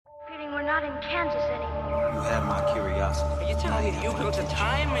not in Kansas anymore. You have my curiosity. Are you telling me you built a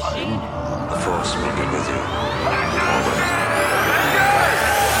time machine? The Force will be with you.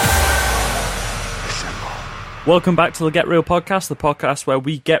 Assemble. Welcome back to the Get Real Podcast, the podcast where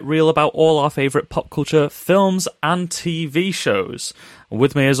we get real about all our favourite pop culture films and TV shows.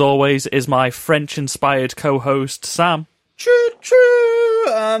 With me, as always, is my French-inspired co-host, Sam. Choo-choo!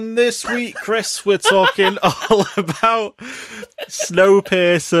 And this week, Chris, we're talking all about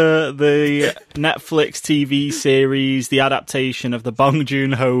Snowpiercer, the Netflix TV series, the adaptation of the Bong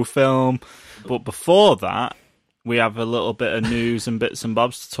Joon-ho film. But before that, we have a little bit of news and bits and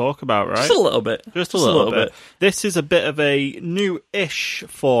bobs to talk about, right? Just a little bit. Just a little bit. This is a bit of a new-ish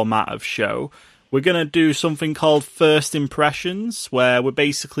format of show. We're going to do something called First Impressions, where we're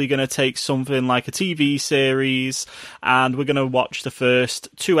basically going to take something like a TV series, and we're going to watch the first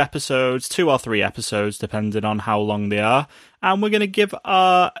two or three episodes, depending on how long they are, and we're going to give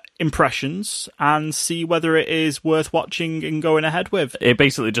our impressions and see whether it is worth watching and going ahead with. It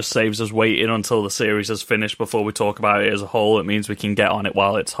basically just saves us waiting until the series has finished before we talk about it as a whole. It means we can get on it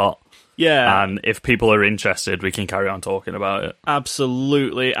while it's hot. Yeah. And if people are interested, we can carry on talking about it.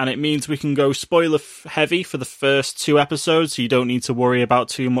 Absolutely. And it means we can go spoiler heavy for the first two episodes, so you don't need to worry about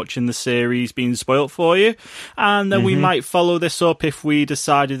too much in the series being spoilt for you. And then we might follow this up if we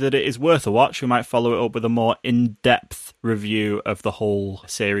decided that it is worth a watch. We might follow it up with a more in-depth review of the whole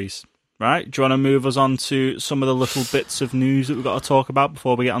series. Right? Do you want to move us on to some of the little bits of news that we've got to talk about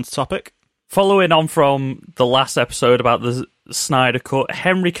before we get on to topic? Following on from the last episode about the Snyder Cut,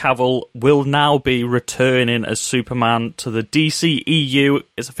 Henry Cavill will now be returning as Superman to the DCEU.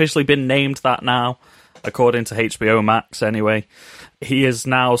 It's officially been named that now, according to HBO Max anyway. He has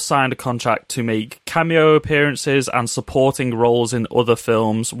now signed a contract to make cameo appearances and supporting roles in other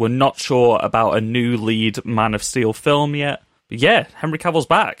films. We're not sure about a new lead Man of Steel film yet. But yeah, Henry Cavill's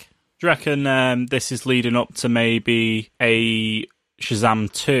back. Do you reckon this is leading up to maybe a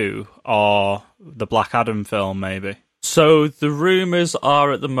Shazam 2 or the Black Adam film, maybe? So the rumours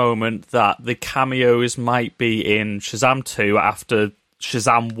are at the moment that the cameos might be in Shazam 2 after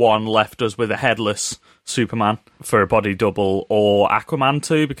Shazam 1 left us with a headless Superman for a body double, or Aquaman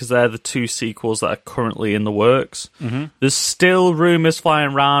 2, because they're the two sequels that are currently in the works. Mm-hmm. There's still rumours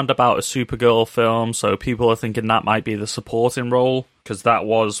flying around about a Supergirl film, so people are thinking that might be the supporting role, because that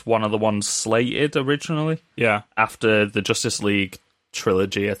was one of the ones slated originally. Yeah. After the Justice League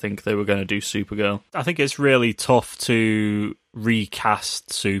trilogy, I think they were going to do Supergirl. I think it's really tough to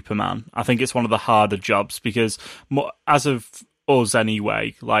recast Superman. I think it's one of the harder jobs because, as of us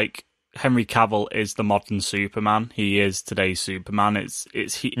anyway, like, Henry Cavill is the modern Superman. He is today's Superman.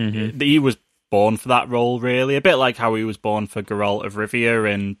 He was born for that role, really. A bit like how he was born for Geralt of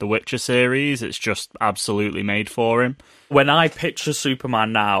Rivia in the Witcher series. It's just absolutely made for him. When I picture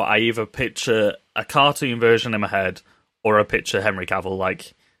Superman now, I either picture a cartoon version in my head or a picture Henry Cavill.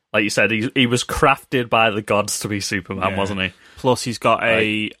 Like you said, he was crafted by the gods to be Superman, wasn't he? Plus, he's got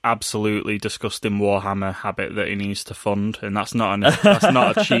a absolutely disgusting Warhammer habit that he needs to fund, and that's not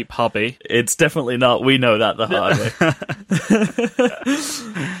a cheap hobby. It's definitely not. We know that the hard way.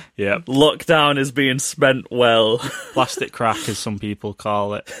 Yeah, lockdown is being spent well. Plastic crack, as some people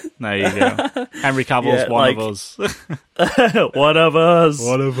call it. There you go. Henry Cavill's one of us. One of us.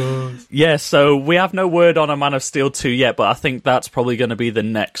 One of us. Yeah, so we have no word on a Man of Steel 2 yet, but I think that's probably going to be the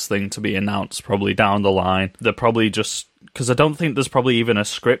next thing to be announced, probably down the line. They're probably just... because I don't think there's probably even a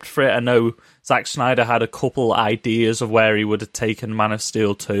script for it. I know Zack Snyder had a couple ideas of where he would have taken Man of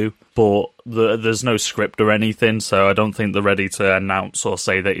Steel 2, but there's no script or anything, so I don't think they're ready to announce or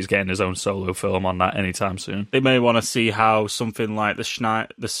say that he's getting his own solo film on that anytime soon. They may want to see how something like the Snyder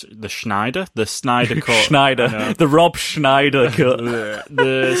Cut... Schneider. The Rob Schneider cut.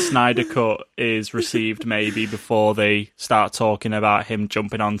 The Snyder Cut is received maybe before they start talking about him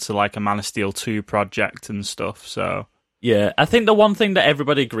jumping onto like a Man of Steel 2 project and stuff, so... Yeah, I think the one thing that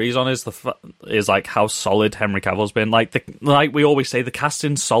everybody agrees on is like how solid Henry Cavill's been. Like we always say, the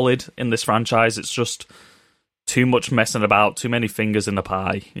casting's solid in this franchise. It's just too much messing about, too many fingers in the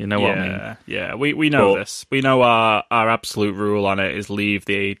pie. You know what I mean? Yeah, we know this. We know our absolute rule on it is leave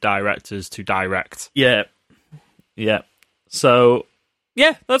the directors to direct. Yeah. So,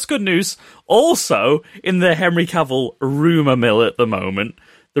 yeah, that's good news. Also, in the Henry Cavill rumour mill at the moment,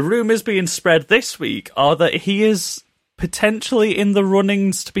 the rumours being spread this week are that he is potentially in the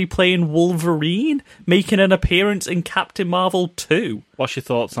runnings to be playing Wolverine, making an appearance in Captain Marvel 2. What's your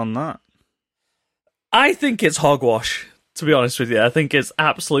thoughts on that? I think it's hogwash, to be honest with you. I think it's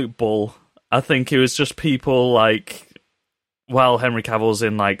absolute bull. I think it was just people like, well, Henry Cavill's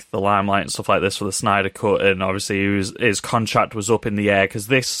in like the limelight and stuff like this for the Snyder Cut, and obviously his contract was up in the air because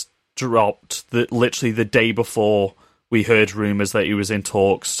this dropped literally the day before we heard rumours that he was in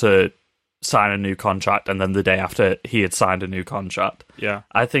talks to sign a new contract, and then the day after he had signed a new contract. Yeah.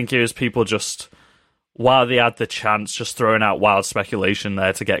 I think it was people just, while they had the chance, just throwing out wild speculation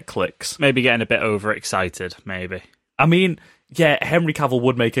there to get clicks. Maybe getting a bit overexcited, maybe. I mean, yeah, Henry Cavill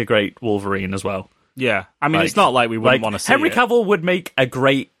would make a great Wolverine as well. Yeah. I mean, it's not like we wouldn't want to see Henry it. Cavill would make a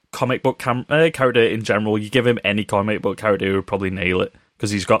great comic book character in general. You give him any comic book character, he would probably nail it,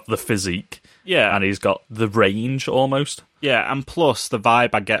 because he's got the physique. Yeah. And he's got the range, almost. Yeah, and plus the vibe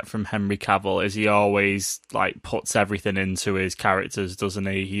I get from Henry Cavill is he always like puts everything into his characters, doesn't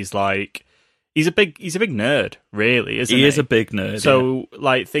he? He's a big nerd, really, isn't he? He is a big nerd. So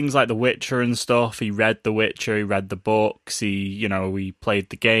like things like The Witcher and stuff, he read The Witcher, he read the books, he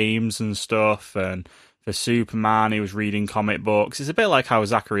played the games and stuff, and for Superman he was reading comic books. It's a bit like how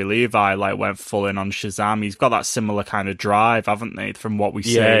Zachary Levi went full in on Shazam. He's got that similar kind of drive, haven't they, from what we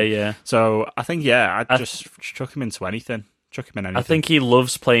see? Yeah. So I think I'd just chuck him into anything. Chuck him in anything. I think he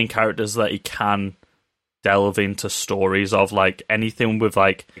loves playing characters that he can delve into stories of, like anything with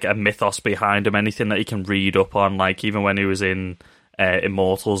like a mythos behind him, anything that he can read up on. Like even when he was in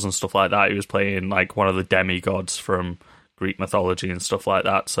Immortals and stuff like that, he was playing like one of the demigods from Greek mythology and stuff like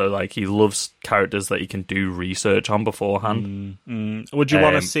that. So like he loves characters that he can do research on beforehand. Would you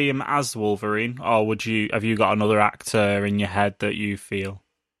want to see him as Wolverine, or have you got another actor in your head that you feel?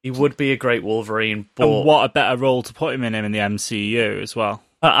 He would be a great Wolverine, but And what a better role to put him in the MCU as well.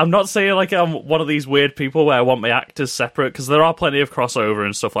 I'm not saying like I'm one of these weird people where I want my actors separate, because there are plenty of crossover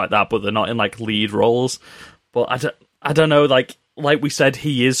and stuff like that, but they're not in like lead roles. But I don't know, like we said,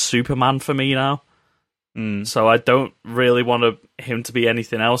 he is Superman for me now. So I don't really want him to be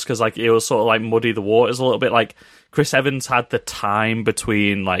anything else, because like it will sort of like muddy the waters a little bit. Like Chris Evans had the time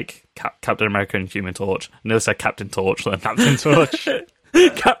between like Captain America and Human Torch. I nearly said Captain Torch then. Captain Torch.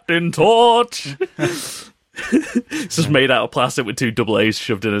 Captain Torch. It's just made out of plastic with 2 double A's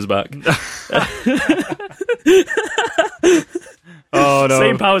shoved in his back. Oh no!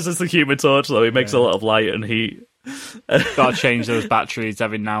 Same powers as the Human Torch, though. He makes a lot of light and heat. Got to change those batteries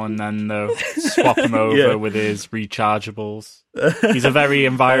every now and then, though. Swap them over with his rechargeables. He's a very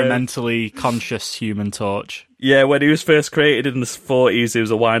environmentally conscious Human Torch. Yeah, when he was first created in the 40s, he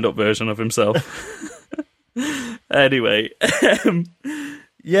was a wind-up version of himself. Anyway,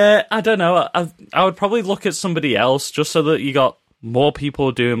 yeah, I don't know. I would probably look at somebody else, just so that you got more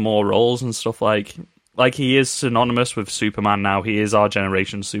people doing more roles and stuff. Like he is synonymous with Superman now. He is our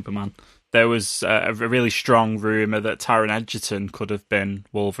generation's Superman. There was a really strong rumour that Taron Egerton could have been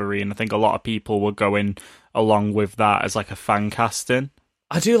Wolverine. I think a lot of people were going along with that as like a fan casting.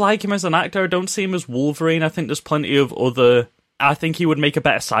 I do like him as an actor. I don't see him as Wolverine. I think there's plenty of other... I think he would make a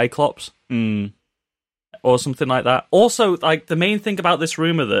better Cyclops. Or something like that. Also, like, the main thing about this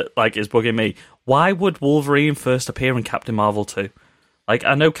rumour that like is bugging me, why would Wolverine first appear in Captain Marvel 2? Like,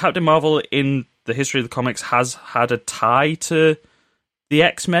 I know Captain Marvel in the history of the comics has had a tie to the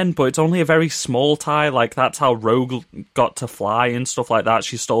X-Men, but it's only a very small tie. Like, that's how Rogue got to fly and stuff like that.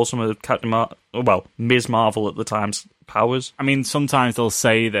 She stole some of Ms. Marvel at the time's powers. I mean, sometimes they'll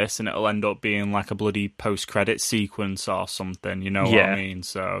say this and it'll end up being like a bloody post-credit sequence or something, you know what I mean?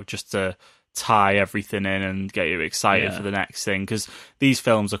 So, just to tie everything in and get you excited for the next thing, because these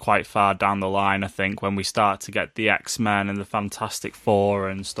films are quite far down the line, I think, when we start to get the X-Men and the Fantastic Four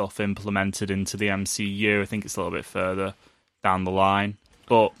and stuff implemented into the MCU. I think it's a little bit further down the line,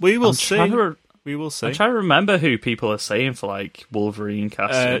 but we will see. We will see. I'm trying to remember who people are saying for like Wolverine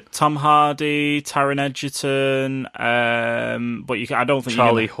casting. Tom Hardy, Taron Egerton, but I don't think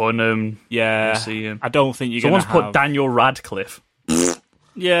Charlie Hunnam. Yeah, I don't think you're Someone's going to put Daniel Radcliffe.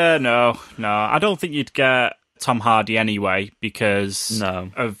 Yeah, no. I don't think you'd get Tom Hardy anyway, because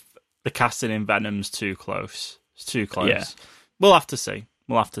of the casting in Venom's too close. It's too close. Yeah. We'll have to see.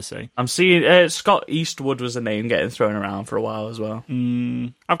 I'm seeing Scott Eastwood was a name getting thrown around for a while as well.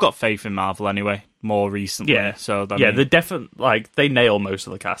 I've got faith in Marvel anyway, more recently. Yeah. So they're definitely they nail most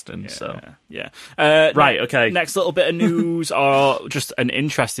of the casting. Right, okay. Next little bit of news, or just an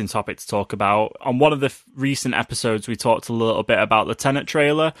interesting topic to talk about. On one of the recent episodes, we talked a little bit about the Tenet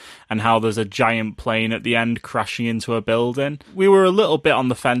trailer and how there's a giant plane at the end crashing into a building. We were a little bit on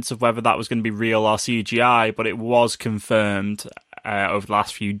the fence of whether that was going to be real or CGI, but it was confirmed over the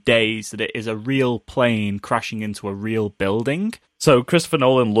last few days that it is a real plane crashing into a real building. So Christopher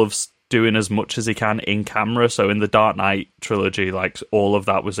Nolan loves doing as much as he can in camera. So in the Dark Knight trilogy, like all of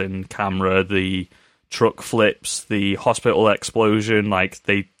that was in camera. The truck flips, the hospital explosion, like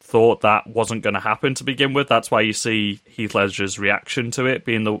they thought that wasn't going to happen to begin with. That's why you see Heath Ledger's reaction to it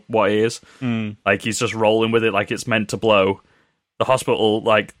being what it is. Like he's just rolling with it like it's meant to blow. the hospital,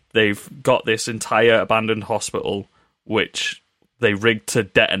 like, they've got this entire abandoned hospital, which they rigged to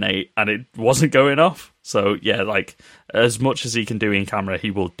detonate, and it wasn't going off. So, yeah, like, as much as he can do in camera,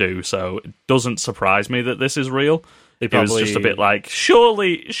 he will do. So it doesn't surprise me that this is real. It was just a bit like,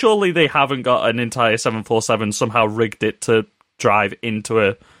 surely they haven't got an entire 747, somehow rigged it to drive into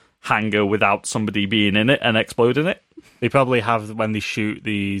a hangar without somebody being in it and exploding it. They probably have, when they shoot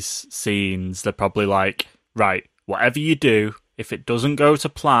these scenes, they're probably like, right, whatever you do, if it doesn't go to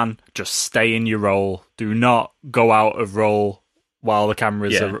plan, just stay in your role. Do not go out of role while the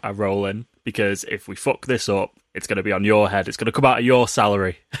cameras are rolling, because if we fuck this up, it's going to be on your head. It's going to come out of your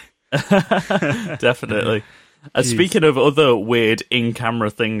salary. Definitely. And speaking of other weird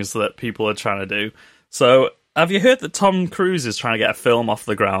in-camera things that people are trying to do, so have you heard that Tom Cruise is trying to get a film off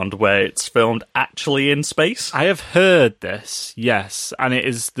the ground where it's filmed actually in space? I have heard this, yes, and it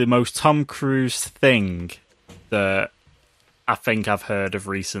is the most Tom Cruise thing that I think I've heard of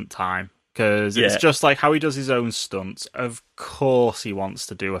recent time. Because it's just like how he does his own stunts. Of course he wants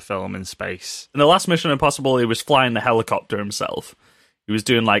to do a film in space. In the last Mission Impossible, he was flying the helicopter himself. He was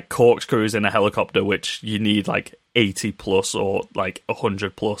doing, like, corkscrews in a helicopter, which you need, like, 80 plus or, like,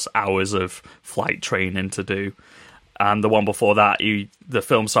 100 plus hours of flight training to do. And the one before that, the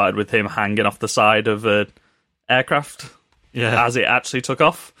film started with him hanging off the side of an aircraft as it actually took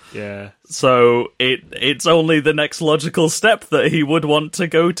off. Yeah. So it's only the next logical step that he would want to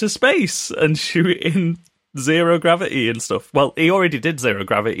go to space and shoot in zero gravity and stuff. Well, he already did zero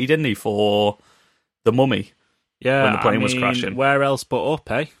gravity, didn't he, for The Mummy? Yeah, when the plane was crashing. Where else but up,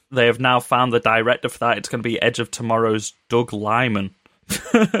 eh? They have now found the director for that. It's going to be Edge of Tomorrow's Doug Liman.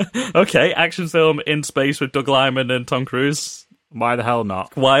 Okay, action film in space with Doug Liman and Tom Cruise. Why the hell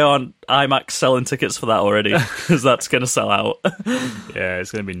not? Why aren't IMAX selling tickets for that already? Because that's going to sell out. Yeah,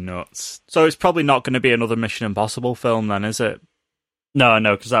 it's going to be nuts. So it's probably not going to be another Mission Impossible film then, is it? No,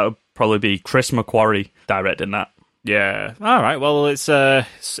 because that would probably be Chris McQuarrie directing that. Yeah. All right. Well, it's going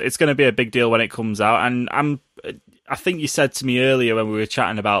to be a big deal when it comes out, and I think you said to me earlier when we were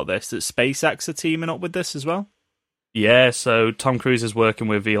chatting about this that SpaceX are teaming up with this as well. Yeah. So Tom Cruise is working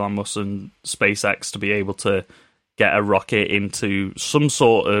with Elon Musk and SpaceX to be able to get a rocket into some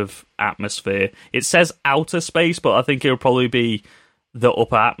sort of atmosphere. It says outer space, but I think it'll probably be the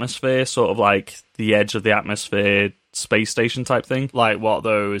upper atmosphere, sort of like the edge of the atmosphere, space station type thing. Like what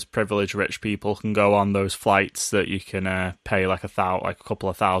those privileged rich people can go on, those flights that you can pay like a couple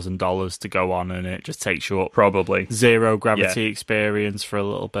of $1,000s to go on, and it just takes you up. Probably. Zero gravity experience for a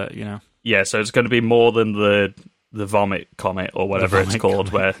little bit, you know? Yeah, so it's going to be more than the Vomit Comet or whatever it's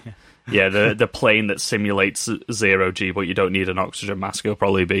called, where... Yeah, the plane that simulates zero G, but you don't need an oxygen mask. It'll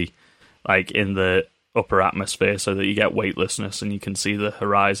probably be like in the upper atmosphere so that you get weightlessness and you can see the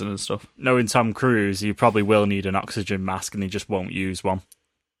horizon and stuff. Knowing Tom Cruise, you probably will need an oxygen mask and he just won't use one.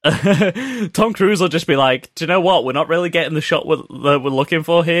 Tom Cruise will just be like, do you know what? We're not really getting the shot that we're looking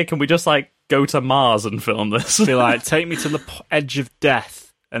for here. Can we just like go to Mars and film this? Be like, take me to the edge of death.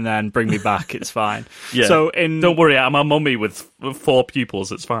 And then bring me back, it's fine. Yeah. So don't worry, I'm a mummy with 4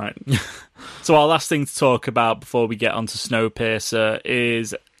 pupils, it's fine. So our last thing to talk about before we get onto Snowpiercer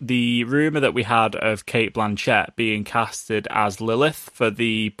is the rumour that we had of Cate Blanchett being casted as Lilith for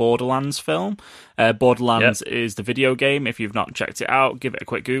the Borderlands film. Borderlands is the video game. If you've not checked it out, give it a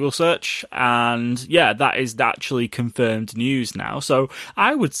quick Google search. And yeah, that is actually confirmed news now. So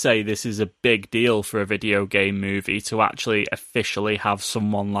I would say this is a big deal for a video game movie to actually officially have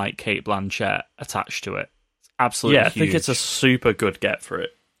someone like Cate Blanchett attached to it. It's absolutely huge. I think it's a super good get for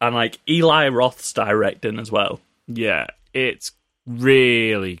it. And like Eli Roth's directing as well. Yeah, it's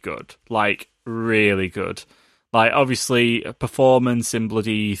really good. Like, really good. Like, obviously, performance in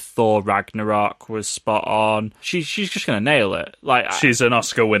bloody Thor Ragnarok was spot on. She's just going to nail it. Like, she's an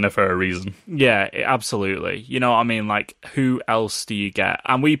Oscar winner for a reason. Yeah, absolutely. You know what I mean? Like, who else do you get?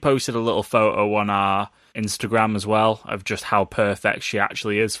 And we posted a little photo on our Instagram as well of just how perfect she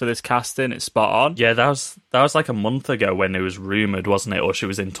actually is for this casting. It's spot on. Yeah, that was like a month ago when it was rumoured, wasn't it? Or she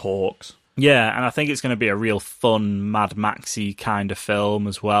was in talks. Yeah, and I think it's going to be a real fun Mad Maxy kind of film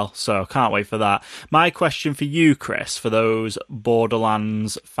as well, so can't wait for that. My question for you, Chris, for those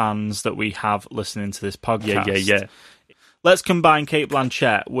Borderlands fans that we have listening to this podcast. Yeah. Let's combine Cate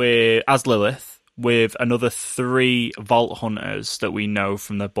Blanchett as Lilith with another 3 Vault Hunters that we know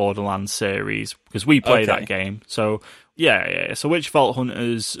from the Borderlands series, because we play that game. So, yeah. So which Vault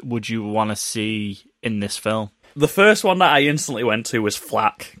Hunters would you want to see in this film? The first one that I instantly went to was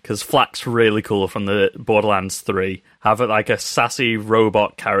Flak, because Flak's really cool from the Borderlands 3. Have like a sassy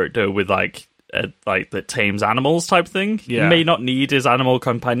robot character with like like that tames animals type thing. Yeah. He may not need his animal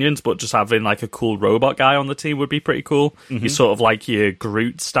companions, but just having like a cool robot guy on the team would be pretty cool. He's sort of like your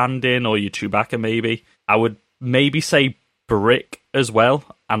Groot stand-in or your Chewbacca maybe. I would maybe say Brick as well,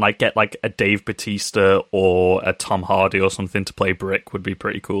 and like get like a Dave Bautista or a Tom Hardy or something to play Brick would be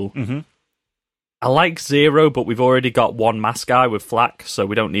pretty cool. I like Zero, but we've already got one masked guy with Flack, so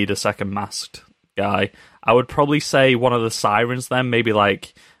we don't need a second masked guy. I would probably say one of the Sirens then, maybe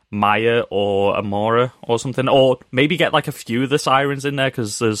like Maya or Amora or something, or maybe get like a few of the Sirens in there,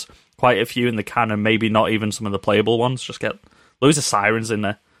 because there's quite a few in the canon, maybe not even some of the playable ones. Just get loads of Sirens in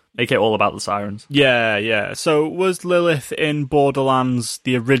there. Make it all about the Sirens. Yeah. So was Lilith in Borderlands,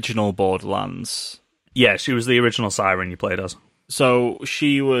 the original Borderlands? Yeah, she was the original Siren you played as. So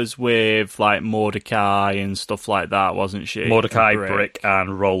she was with like Mordecai and stuff like that, wasn't she? Mordecai, And Brick,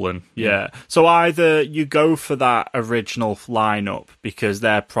 and Roland. Yeah. So either you go for that original lineup because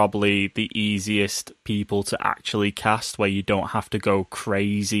they're probably the easiest people to actually cast, where you don't have to go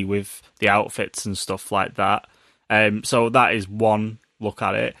crazy with the outfits and stuff like that. So that is one look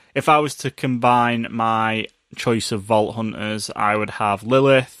at it. If I was to combine my choice of Vault Hunters, I would have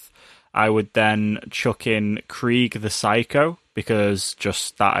Lilith. I would then chuck in Krieg the Psycho, because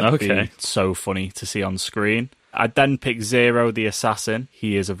just that'd be so funny to see on screen. I'd then pick Zero the Assassin.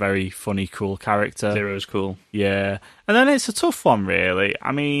 He is a very funny, cool character. Zero's cool. Yeah. And then it's a tough one, really.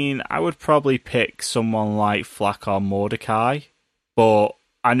 I mean, I would probably pick someone like Flack or Mordecai, but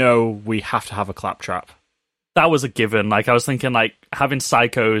I know we have to have a Claptrap. That was a given. Like, I was thinking, like, having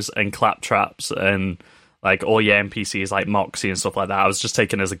Psychos and Claptraps and like all your NPCs like Moxie and stuff like that, I was just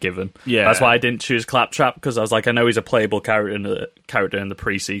taking as a given. Yeah, that's why I didn't choose Claptrap, because I was like, I know he's a playable character in the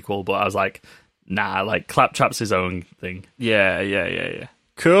pre-sequel, but I was like, nah, like Claptrap's his own thing. Yeah.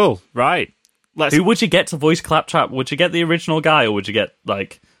 Cool. Right. Who would you get to voice Claptrap? Would you get the original guy, or would you get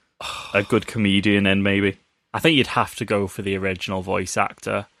like a good comedian in maybe? I think you'd have to go for the original voice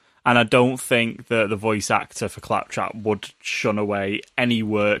actor. And I don't think that the voice actor for Claptrap would shun away any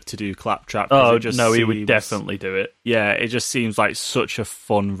work to do Claptrap. Oh, he would definitely do it. Yeah, it just seems like such a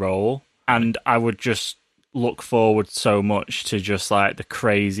fun role. And I would just look forward so much to just like the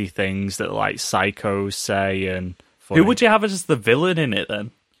crazy things that like psychos say. And funny. Who would you have as the villain in it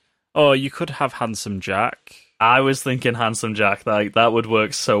then? Oh, you could have Handsome Jack. I was thinking Handsome Jack. Like, that would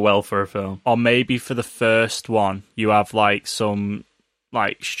work so well for a film. Or maybe for the first one, you have like some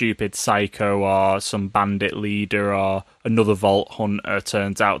like stupid psycho or some bandit leader, or another Vault Hunter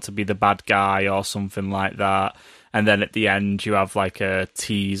turns out to be the bad guy or something like that. And then at the end you have like a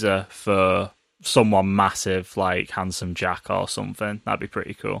teaser for someone massive like Handsome Jack or something. That'd be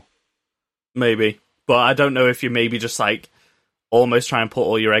pretty cool. Maybe. But I don't know if you maybe just like almost try and put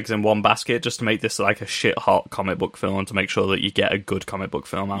all your eggs in one basket just to make this like a shit hot comic book film, to make sure that you get a good comic book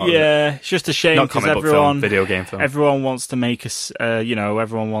film out of it. Yeah, it's just a shame. Not comic book film, video game film. Everyone wants to make us,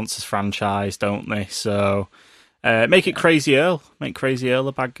 everyone wants a franchise, don't they? So make it Crazy Earl. Make Crazy Earl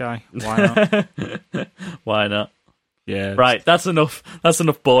a bad guy. Why not? Why not? Yeah. Right, that's enough. That's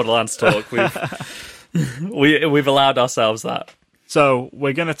enough Borderlands talk. We've allowed ourselves that. So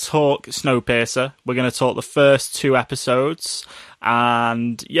we're going to talk Snowpiercer. We're going to talk the first 2 episodes.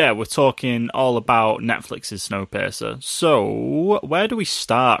 And yeah, we're talking all about Netflix's Snowpiercer. So where do we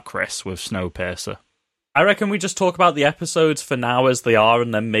start, Chris, with Snowpiercer? I reckon we just talk about the episodes for now as they are,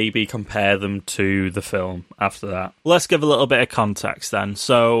 and then maybe compare them to the film after that. Let's give a little bit of context then.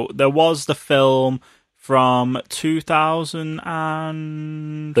 So there was the film from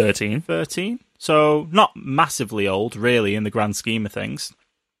 2013. So not massively old, really, in the grand scheme of things.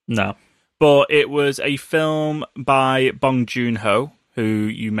 No. But it was a film by Bong Joon-ho, who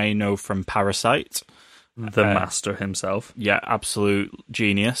you may know from Parasite. The master himself. Yeah, absolute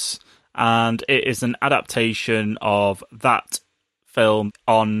genius. And it is an adaptation of that film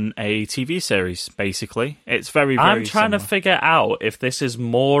on a TV series, basically. It's very, very I'm trying similar. to figure out if this is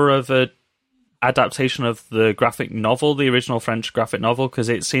more of a adaptation of the graphic novel, the original French graphic novel, because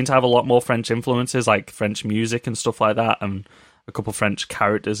it seemed to have a lot more French influences, like French music and stuff like that, and a couple French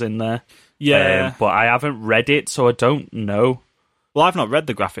characters in there. Yeah. But I haven't read it, so I don't know. Well, I've not read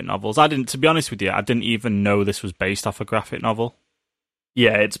the graphic novels. To be honest with you, I didn't even know this was based off a graphic novel.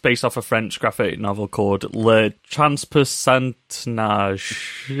 Yeah, it's based off a French graphic novel called Le Transpersonnage.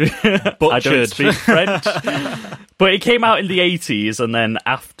 I don't speak French. But it came out in the 80s, and then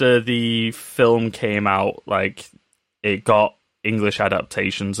after the film came out, like, it got English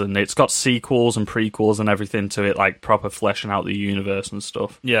adaptations, and it's got sequels and prequels and everything to it, like proper fleshing out the universe and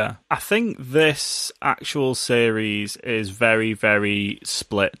stuff. Yeah. I think this actual series is very, very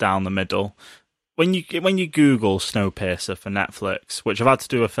split down the middle. When you Google Snowpiercer for Netflix, which I've had to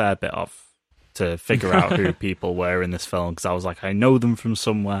do a fair bit of, to figure out who people were in this film, because I was like, I know them from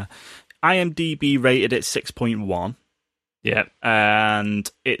somewhere. IMDb rated it 6.1. Yeah, and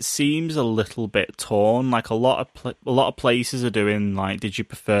it seems a little bit torn. Like a lot of places are doing like, did you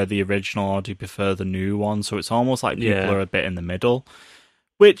prefer the original or do you prefer the new one? So it's almost like people are a bit in the middle,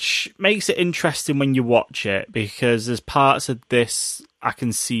 which makes it interesting when you watch it, because there's parts of this I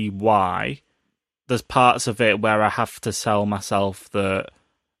can see why. There's parts of it where I have to sell myself that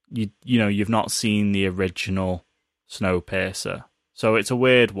you've not seen the original Snowpiercer. So it's a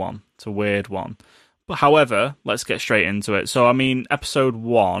weird one. But however, let's get straight into it. So I mean, episode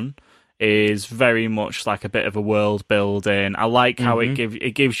 1 is very much like a bit of a world building. I like how it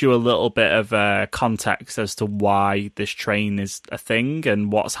gives you a little bit of context as to why this train is a thing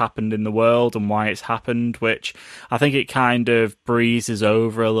and what's happened in the world and why it's happened, which I think it kind of breezes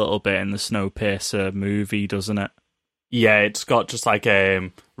over a little bit in the Snowpiercer movie, doesn't it? Yeah, it's got just like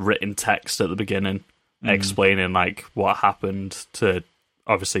a written text at the beginning explaining like what happened to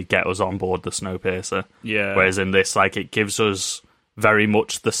obviously get us on board the Snowpiercer. Yeah. Whereas in this, like, it gives us very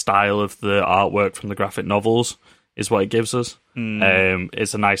much the style of the artwork from the graphic novels is what it gives us.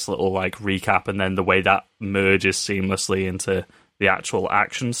 It's a nice little like recap, and then the way that merges seamlessly into the actual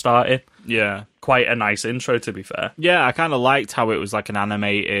action started. Yeah. Quite a nice intro, to be fair. Yeah, I kind of liked how it was like an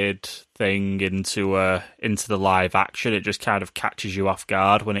animated thing into the live action. It just kind of catches you off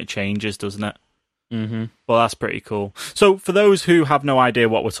guard when it changes, doesn't it? Mm-hmm. Well, that's pretty cool. So for those who have no idea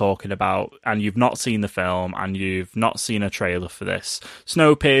what we're talking about, and you've not seen the film, and you've not seen a trailer for this,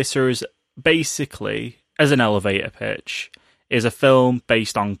 Snowpiercer is basically, as an elevator pitch, is a film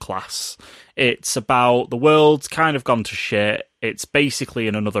based on class. It's about the world's kind of gone to shit. It's basically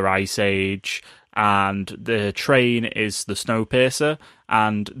in another ice age, and the train is the Snowpiercer,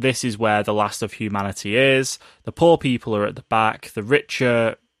 and this is where the last of humanity is. The poor people are at the back, the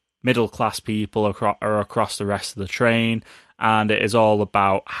richer middle-class people are across the rest of the train, and it is all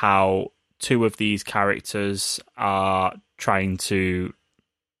about how two of these characters are trying to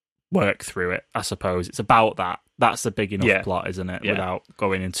work through it, I suppose. It's about that. That's a big enough plot, isn't it? Yeah. Without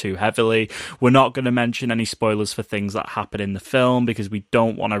going in too heavily. We're not going to mention any spoilers for things that happen in the film because we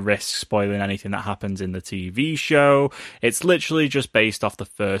don't want to risk spoiling anything that happens in the TV show. It's literally just based off the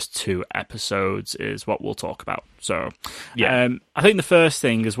first 2 episodes is what we'll talk about. So, I think the first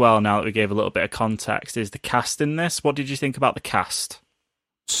thing as well, now that we gave a little bit of context, is the cast in this. What did you think about the cast?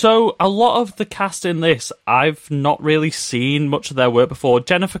 So, a lot of the cast in this, I've not really seen much of their work before.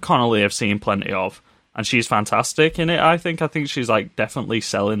 Jennifer Connelly I've seen plenty of, and she's fantastic in it, I think. I think she's like definitely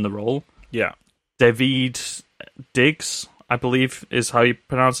selling the role. Yeah. David Diggs, I believe is how you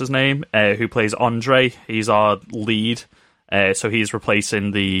pronounce his name, who plays Andre. He's our lead, so he's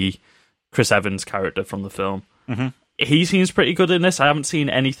replacing the Chris Evans character from the film. Mm-hmm. He seems pretty good in this. I haven't seen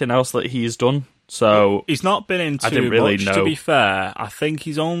anything else that he's done. So he's not been in too really much, know. to be fair. I think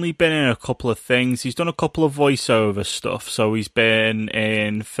he's only been in a couple of things. He's done a couple of voiceover stuff. So he's been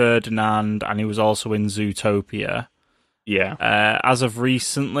in Ferdinand, and he was also in Zootopia. Yeah. As of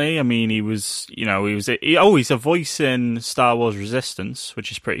recently, I mean, he's a voice in Star Wars Resistance,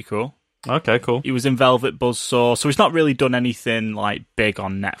 which is pretty cool. Okay, cool. He was in Velvet Buzzsaw, so he's not really done anything like big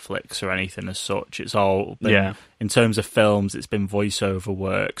on Netflix or anything as such. It's all been, in terms of films, it's been voiceover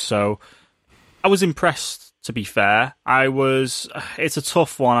work. So I was impressed, to be fair. It's a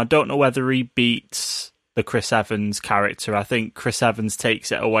tough one. I don't know whether he beats the Chris Evans character. I think Chris Evans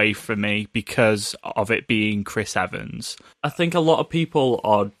takes it away from me because of it being Chris Evans. I think a lot of people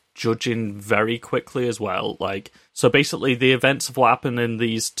are judging very quickly as well. Like, so basically the events of what happened in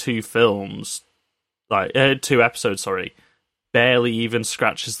these 2 films, like 2 episodes, barely even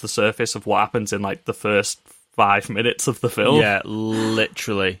scratches the surface of what happens in like the first 5 minutes of the film. Yeah,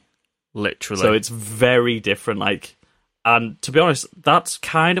 literally. So it's very different, like, and to be honest, that's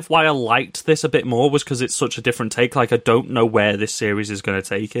kind of why I liked this a bit more, was because it's such a different take. Like, I don't know where this series is going to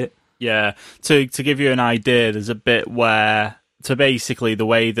take it. Yeah, to give you an idea, there's a bit where, so basically the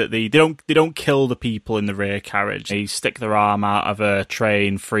way that they don't kill the people in the rear carriage. They stick their arm out of a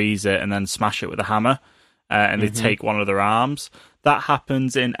train, freeze it, and then smash it with a hammer, and they take one of their arms. That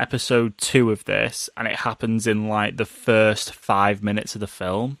happens in episode 2 of this, and it happens in like the first 5 minutes of the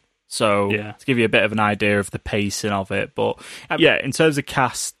film. So, to give you a bit of an idea of the pacing of it. But, in terms of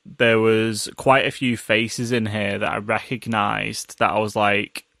cast, there was quite a few faces in here that I recognised that I was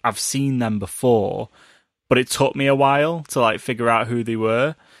like, I've seen them before, but it took me a while to like figure out who they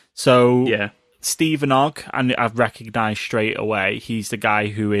were. So, Stephen Ogg, and I've recognised straight away, he's the guy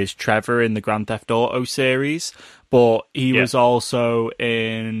who is Trevor in the Grand Theft Auto series, but he was also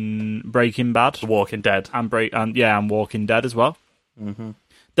in Breaking Bad. The Walking Dead. And Walking Dead as well. Mm-hmm.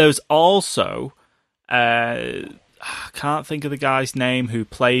 There's also, I can't think of the guy's name who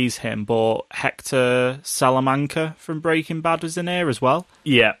plays him, but Hector Salamanca from Breaking Bad was in here as well.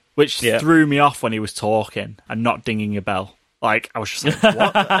 Yeah. Which threw me off when he was talking and not dinging a bell. Like, I was just like,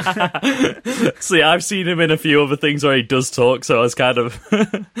 what? See, I've seen him in a few other things where he does talk, so I was kind of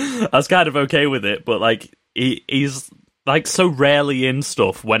okay with it, but like he's like so rarely in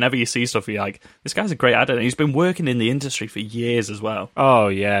stuff. Whenever you see stuff, you're like, this guy's a great actor, and he's been working in the industry for years as well. Oh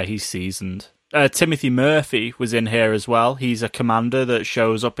yeah, he's seasoned. Timothy Murphy was in here as well. He's a commander that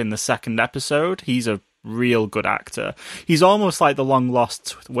shows up in the second episode. He's a real good actor. He's almost like the long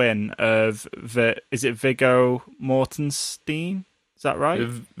lost twin of is it Viggo Mortensen? Is that right?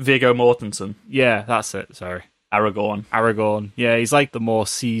 Viggo Mortensen. Yeah, that's it. Sorry, Aragorn. Yeah, he's like the more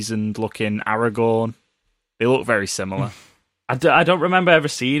seasoned looking Aragorn. They look very similar. I don't remember ever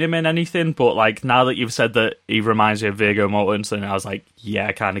seeing him in anything, but like now that you've said that he reminds me of Viggo Mortensen, I was like, yeah,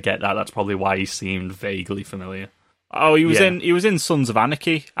 I kind of get that. That's probably why he seemed vaguely familiar. Oh, he was in Sons of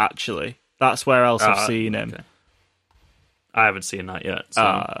Anarchy, actually. That's where else I've seen him. Okay. I haven't seen that yet.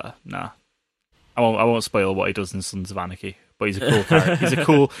 So. Nah. I won't spoil what he does in Sons of Anarchy, but he's a cool character.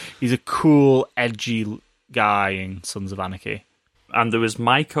 He's a cool, edgy guy in Sons of Anarchy. And there was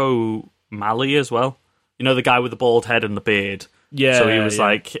Mike O'Malley as well. You know, the guy with the bald head and the beard. Yeah. So he was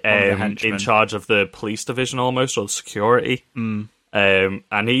like in charge of the police division almost, or the security. Mm.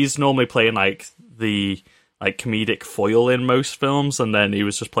 And he's normally playing like the like comedic foil in most films, and then he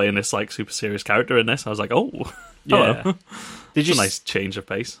was just playing this like super serious character in this. I was like, oh, yeah. Hello. It's a nice change of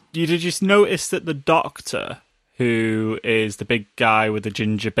pace. Did you just notice that the doctor, who is the big guy with the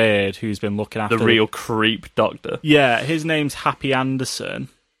ginger beard, who's been looking after the real creep doctor? Yeah, his name's Happy Anderson.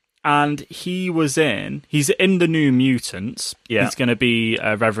 And he's in the New Mutants. Yeah. He's going to be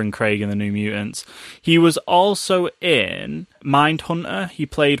Reverend Craig in the New Mutants. He was also in Mindhunter. He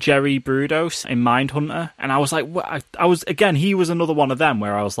played Jerry Brudos in Mindhunter. And I was like, he was another one of them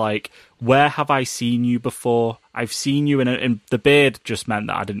where I was like, where have I seen you before? I've seen you in the beard just meant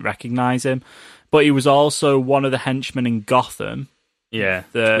that I didn't recognize him. But he was also one of the henchmen in Gotham. Yeah,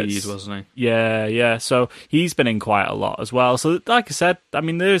 Tweed, wasn't he? Yeah. So he's been in quite a lot as well. So, like I said, I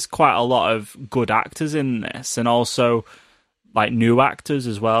mean, there's quite a lot of good actors in this, and also like new actors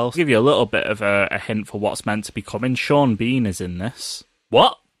as well. I'll give you a little bit of a hint for what's meant to be coming. Sean Bean is in this.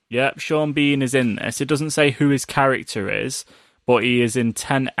 What? Yep, Sean Bean is in this. It doesn't say who his character is, but he is in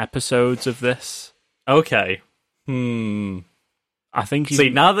 10 episodes of this. Okay. I think. See,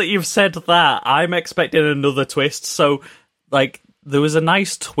 now that you've said that, I'm expecting another twist. So, like, there was a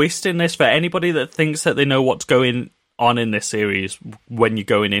nice twist in this for anybody that thinks that they know what's going on in this series when you're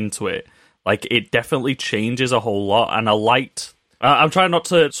going into it. Like, it definitely changes a whole lot, and I'm trying not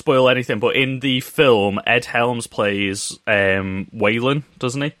to spoil anything, but in the film, Ed Helms plays Waylon,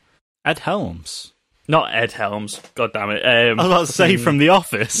 doesn't he? Ed Helms? Not Ed Helms. God damn it. I was about to say from The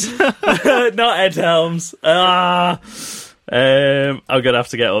Office. Not Ed Helms. I'm going to have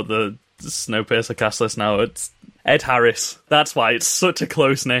to get up the Snowpiercer cast list now. It's Ed Harris. That's why it's such a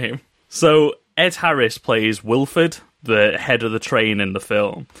close name. So Ed Harris plays Wilford, the head of the train in the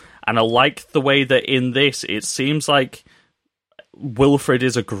film. And I like the way that in this, it seems like Wilfred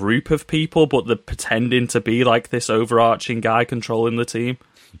is a group of people, but they're pretending to be like this overarching guy controlling the team.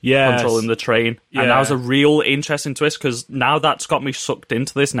 Yeah, controlling the train. Yeah. And that was a real interesting twist, because now that's got me sucked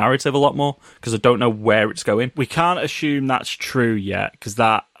into this narrative a lot more, because I don't know where it's going. We can't assume that's true yet, because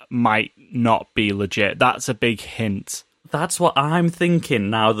that might not be legit. That's a big hint. That's what I'm thinking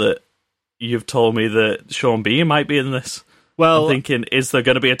now that you've told me that Sean Bean might be in this. Well, I'm thinking, is there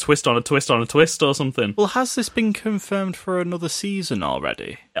going to be a twist on a twist on a twist or something? Well, has this been confirmed for another season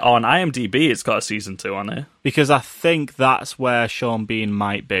already? On IMDb, it's got a season 2 on it. Because I think that's where Sean Bean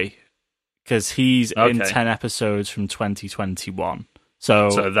might be. Because he's in 10 episodes from 2021.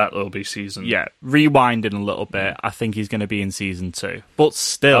 So that will be season... Yeah, rewinding a little bit, I think he's going to be in season 2. But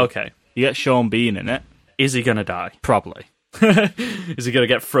still, you get Sean Bean in it. Is he going to die? Probably. Is he going to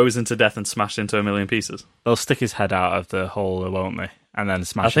get frozen to death and smashed into a million pieces? They'll stick his head out of the hole, won't they? And then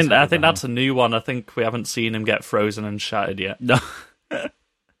smash his head. I think that's a new one. I think we haven't seen him get frozen and shattered yet. No. We've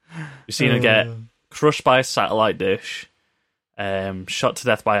seen him get crushed by a satellite dish, shot to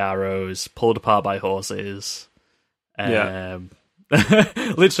death by arrows, pulled apart by horses. Literally,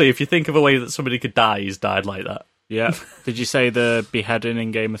 if you think of a way that somebody could die, he's died like that. Yeah. Did you say the beheading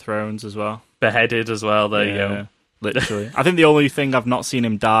in Game of Thrones as well? Beheaded as well, there you go. Literally. I think the only thing I've not seen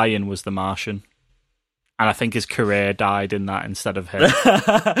him die in was The Martian. And I think his career died in that instead of him.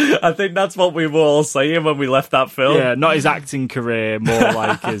 I think that's what we were all saying when we left that film. Yeah, not his acting career, more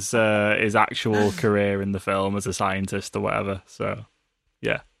like his actual career in the film as a scientist or whatever. So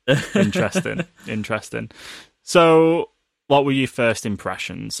Yeah. Interesting. Interesting. So, what were your first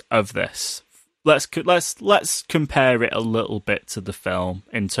impressions of this? Let's compare it a little bit to the film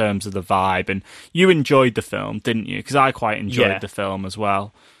in terms of the vibe. And you enjoyed the film, didn't you? Because I quite enjoyed the film as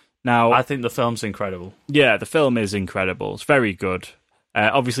well. Now, I think the film's incredible. Yeah, the film is incredible. It's very good.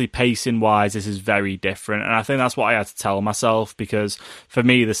 Obviously, pacing-wise, this is very different. And I think that's what I had to tell myself, because for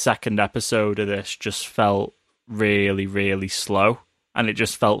me, the second episode of this just felt really, really slow. And it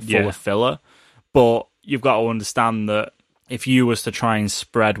just felt full of filler. But you've got to understand that if you was to try and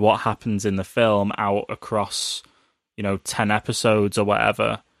spread what happens in the film out across, 10 episodes or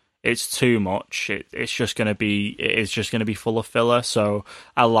whatever, it's too much. It is just going to be full of filler. So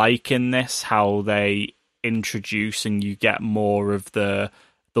I like in this how they introduce and you get more of the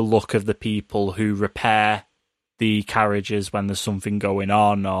look of the people who repair the carriages when there's something going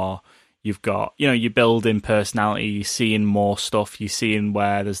on, or you've got, you're building personality, you're seeing more stuff, you're seeing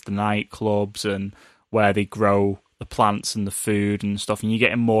where there's the nightclubs and where they grow the plants and the food and stuff, and you're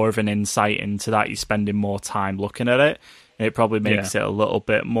getting more of an insight into that. You're spending more time looking at it, and it probably makes it a little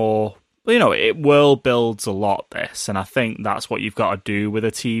bit more, it world builds a lot, this, and I think that's what you've got to do with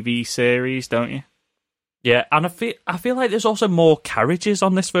a TV series, don't you? Yeah, and I feel like there's also more carriages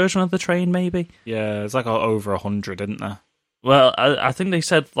on this version of the train, maybe. Yeah, there's like over 100, isn't there? Well, I think they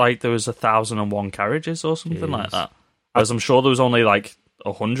said like there was 1,001 carriages or something like that. Whereas I'm sure there was only like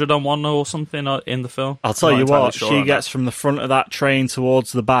 101 or something in the film. I'll tell you what, she gets from the front of that train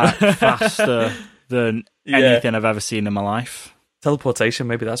towards the back faster than anything I've ever seen in my life. Teleportation,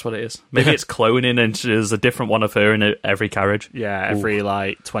 maybe that's what it is. Maybe it's cloning and there's a different one of her in every carriage. Yeah, every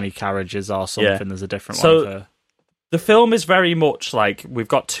 20 carriages or something, there's a different one of her. The film is very much like we've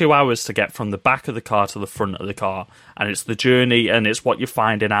got 2 hours to get from the back of the car to the front of the car, and it's the journey and it's what you're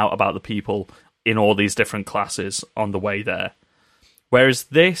finding out about the people in all these different classes on the way there. Whereas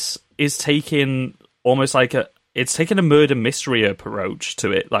this is taking almost like it's taking a murder mystery approach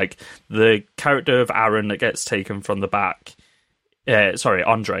to it. Like the character of Aaron that gets taken from the back.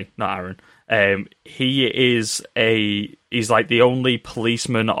 Andre, not Aaron. He's like the only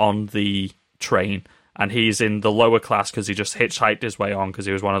policeman on the train, and he's in the lower class because he just hitchhiked his way on because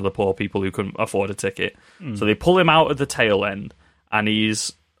he was one of the poor people who couldn't afford a ticket. So they pull him out at the tail end, and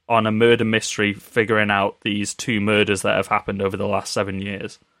he's on a murder mystery figuring out these 2 murders that have happened over the last 7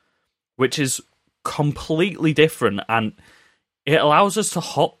 years, which is completely different, and it allows us to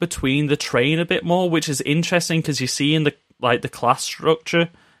hop between the train a bit more, which is interesting because you see in the class structure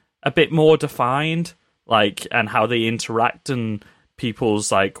a bit more defined, and how they interact and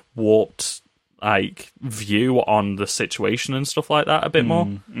people's warped view on the situation and stuff like that a bit more.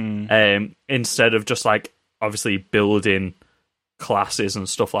 Instead of just obviously building classes and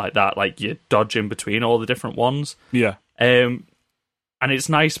stuff like that, you're dodging between all the different ones. And it's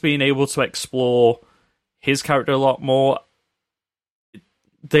nice being able to explore his character a lot more.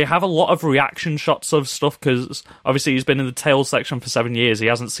 They have a lot of reaction shots of stuff because obviously he's been in the tail section for 7 years. He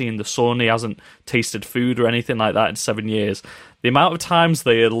hasn't seen the sun. He hasn't tasted food or anything like that in 7 years. The amount of times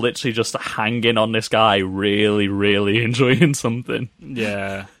they are literally just hanging on this guy, really, really enjoying something.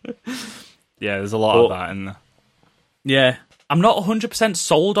 Yeah. Yeah, there's a lot of that in there. Yeah. I'm not 100%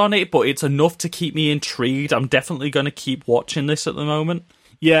 sold on it, but it's enough to keep me intrigued. I'm definitely going to keep watching this at the moment.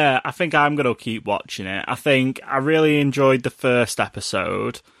 Yeah, I think I'm going to keep watching it. I think I really enjoyed the first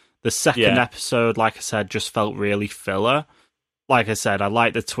episode. The second episode, like I said, just felt really filler. Like I said, I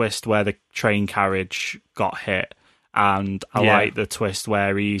like the twist where the train carriage got hit. And I like the twist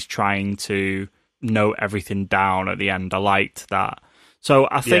where he's trying to note everything down at the end. I liked that. So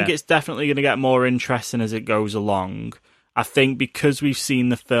I think it's definitely going to get more interesting as it goes along. I think because we've seen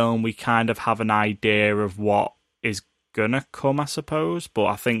the film, we kind of have an idea of what is gonna come, I suppose, but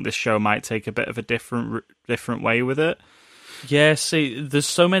I think this show might take a bit of a different way with it. Yeah, see, there's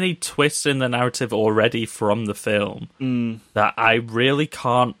so many twists in the narrative already from the film that I really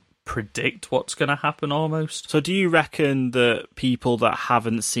can't predict what's going to happen almost. So do you reckon that people that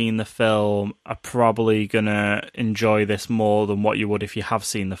haven't seen the film are probably going to enjoy this more than what you would if you have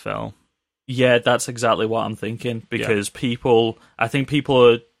seen the film? Yeah, that's exactly what I'm thinking, because I think people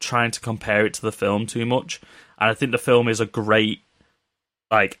are trying to compare it to the film too much. And I think the film is a great,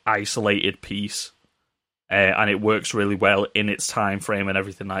 isolated piece, and it works really well in its time frame and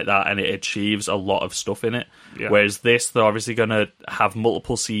everything like that, and it achieves a lot of stuff in it. Yeah. Whereas this, they're obviously going to have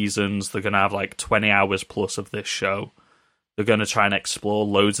multiple seasons. They're going to have 20 hours plus of this show. They're going to try and explore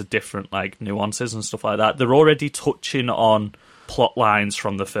loads of different nuances and stuff like that. They're already touching on plot lines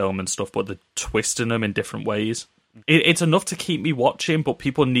from the film and stuff, but they're twisting them in different ways. It's enough to keep me watching, but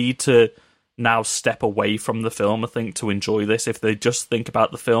people need to now step away from the film, I think, to enjoy this. If they just think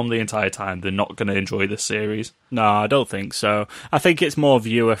about the film the entire time, they're not going to enjoy this series. No, I don't think so. I think it's more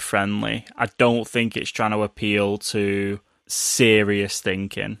viewer-friendly. I don't think it's trying to appeal to serious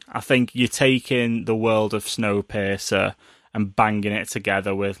thinking. I think you're taking the world of Snowpiercer and banging it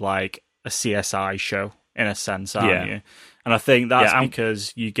together with, like, a CSI show, in a sense, aren't you? And I think that's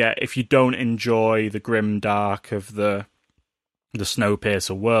because if you don't enjoy the grim dark of the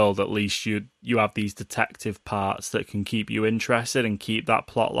Snowpiercer world, at least you have these detective parts that can keep you interested and keep that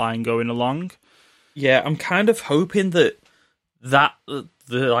plot line going along. Yeah, I'm kind of hoping that the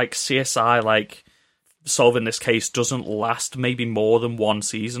like CSI like solving this case doesn't last maybe more than one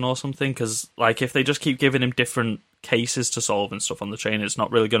season or something, because like if they just keep giving him different cases to solve and stuff on the train, it's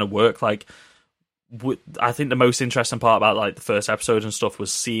not really going to work. Like I think the most interesting part about like the first episode and stuff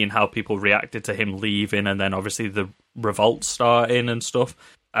was seeing how people reacted to him leaving, and then obviously the revolt starting and stuff.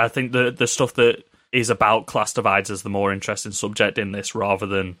 I think the stuff that is about class divides is the more interesting subject in this, rather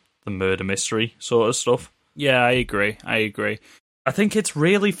than the murder mystery sort of stuff. Yeah, I agree. I think it's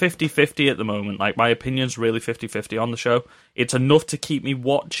really 50-50 at the moment. Like, my opinion's really 50-50 on the show. It's enough to keep me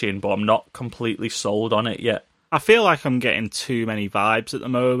watching, but I'm not completely sold on it yet. I feel like I'm getting too many vibes at the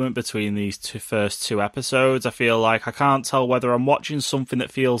moment between these first two episodes. I feel like I can't tell whether I'm watching something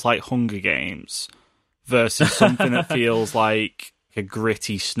that feels like Hunger Games versus something that feels like a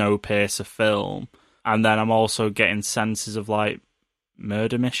gritty Snowpiercer film. And then I'm also getting senses of, like,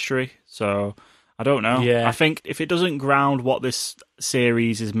 murder mystery. So, I don't know. Yeah. I think if it doesn't ground what this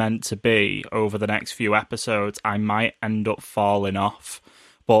series is meant to be over the next few episodes, I might end up falling off.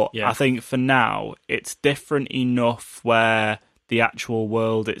 But I think for now, it's different enough where the actual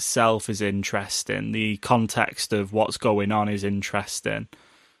world itself is interesting. The context of what's going on is interesting.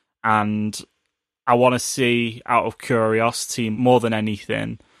 And I want to see, out of curiosity, more than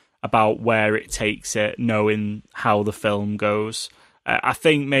anything, about where it takes it, knowing how the film goes. I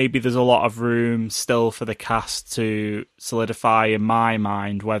think maybe there's a lot of room still for the cast to solidify in my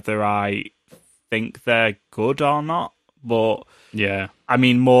mind whether I think they're good or not. But yeah, I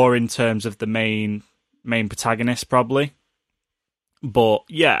mean more in terms of the main protagonist probably. But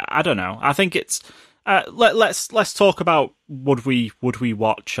yeah, I don't know. I think it's let's talk about would we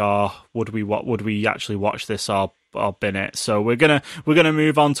watch or would we actually watch this or bin it. So we're gonna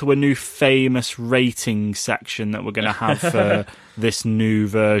move on to a new famous rating section that we're gonna have for this new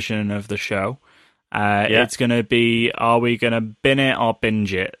version of the show. It's gonna be, are we gonna bin it or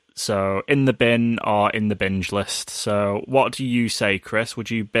binge it? So in the bin or in the binge list. So what do you say, Chris? Would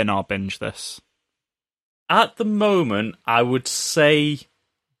you bin or binge this? At the moment, I would say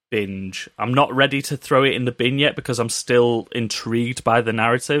binge. I'm not ready to throw it in the bin yet because I'm still intrigued by the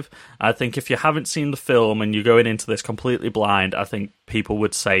narrative. I think if you haven't seen the film and you're going into this completely blind, I think people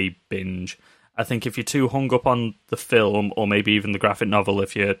would say binge. I think if you're too hung up on the film or maybe even the graphic novel,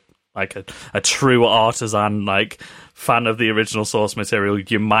 if you're like a true artisan, like fan of the original source material,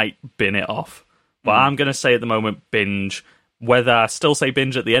 you might bin it off. But I'm going to say at the moment binge. Whether I still say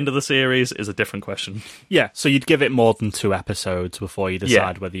binge at the end of the series is a different question. Yeah, so you'd give it more than 2 episodes before you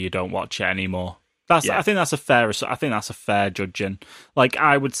decide whether you don't watch it anymore. I think that's a fair judging. Like,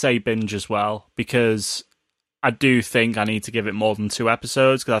 I would say binge as well, because I do think I need to give it more than 2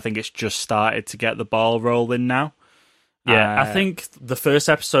 episodes, because I think it's just started to get the ball rolling now. Yeah, I think the first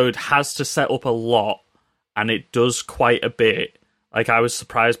episode has to set up a lot, and it does quite a bit. Like, I was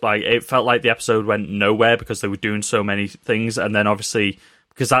surprised by it. It felt like the episode went nowhere because they were doing so many things. And then obviously,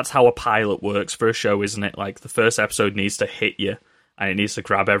 because that's how a pilot works for a show, isn't it? Like, the first episode needs to hit you and it needs to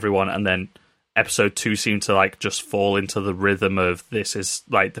grab everyone. And then episode 2 seemed to, like, just fall into the rhythm of this is,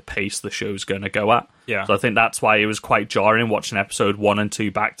 like, the pace the show's going to go at. Yeah. So I think that's why it was quite jarring watching episode 1 and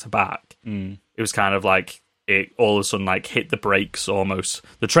 2 back to back. It was kind of like it all of a sudden, like, hit the brakes almost.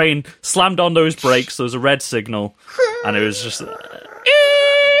 The train slammed on those brakes. There was a red signal. And it was just...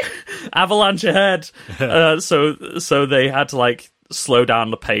 avalanche ahead. So they had to like slow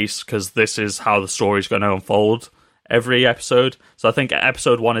down the pace because this is how the story's going to unfold every episode. So I think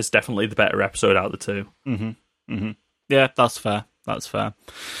episode 1 is definitely the better episode out of the 2. Yeah, that's fair.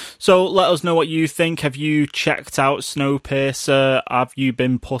 So let us know what you think. Have you checked out Snowpiercer? Have you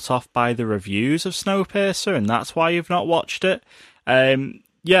been put off by the reviews of Snowpiercer and that's why you've not watched it?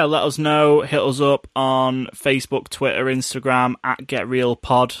 yeah, let us know. Hit us up on Facebook, Twitter, Instagram, at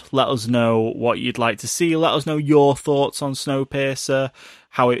GetRealPod. Let us know what you'd like to see. Let us know your thoughts on Snowpiercer,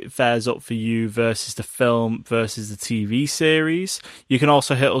 how it fares up for you versus the film versus the TV series. You can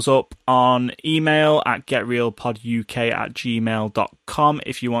also hit us up on email at getrealpoduk@gmail.com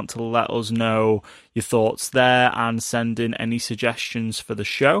if you want to let us know your thoughts there and send in any suggestions for the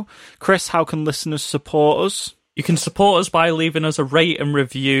show. Chris, how can listeners support us? You can support us by leaving us a rate and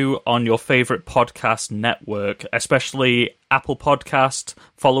review on your favourite podcast network, especially Apple Podcast.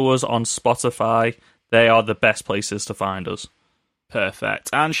 Follow us on Spotify. They are the best places to find us. Perfect.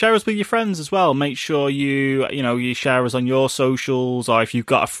 And share us with your friends as well. Make sure you share us on your socials, or if you've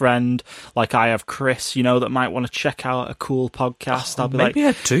got a friend like I have, Chris, that might want to check out a cool podcast. I'll be maybe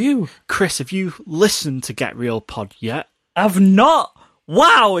like, I do. Chris, have you listened to Get Real Pod yet? I've not.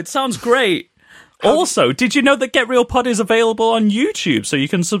 Wow, it sounds great. Also, did you know that Get Real Pod is available on YouTube, so you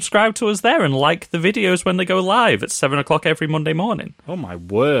can subscribe to us there and like the videos when they go live at 7 o'clock every Monday morning? Oh my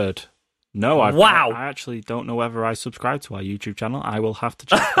word. No, Wow. I actually don't know whether I subscribe to our YouTube channel. I will have to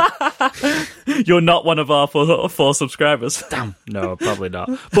check. You're not one of our four subscribers. Damn. No, probably not.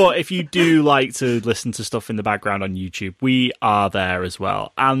 But if you do like to listen to stuff in the background on YouTube, we are there as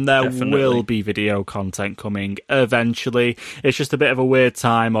well. And there will be video content coming eventually. It's just a bit of a weird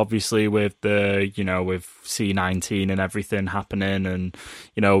time, obviously, with with C19 and everything happening. And,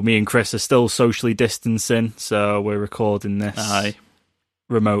 me and Chris are still socially distancing, so we're recording this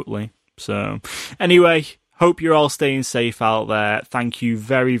remotely. So, anyway, hope you're all staying safe out there. Thank you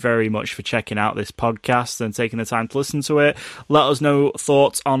very, very much for checking out this podcast and taking the time to listen to it. Let us know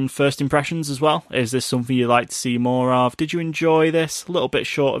thoughts on first impressions as well. Is this something you'd like to see more of? Did you enjoy this? A little bit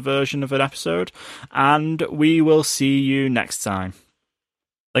shorter version of an episode. And we will see you next time.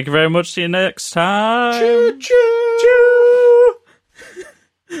 Thank you very much. See you next time. Choo choo!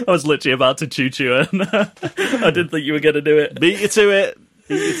 I was literally about to choo-choo and I didn't think you were going to do it. Beat you to it.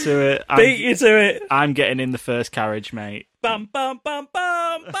 Beat you to it. I'm getting in the first carriage, mate. Bum, bum, bum,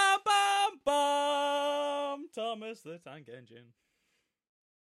 bum, bum, bum, bum. Thomas the Tank Engine.